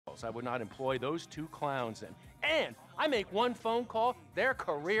I would not employ those two clowns in. And I make one phone call, their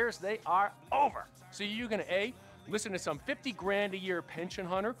careers, they are over. So you're gonna A, listen to some 50 grand a year pension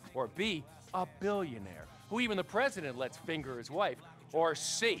hunter, or B, a billionaire who even the president lets finger his wife, or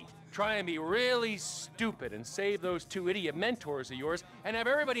C, try and be really stupid and save those two idiot mentors of yours and have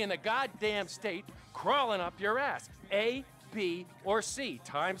everybody in the goddamn state crawling up your ass. A, B, or C.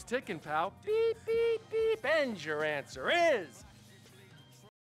 Time's ticking, pal. Beep, beep, beep. And your answer is...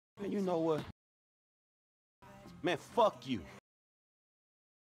 Man, you know what? Man, fuck you.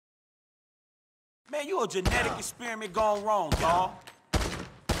 Man, you a genetic experiment gone wrong, dawg.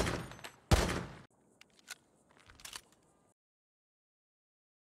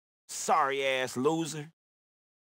 Sorry ass loser.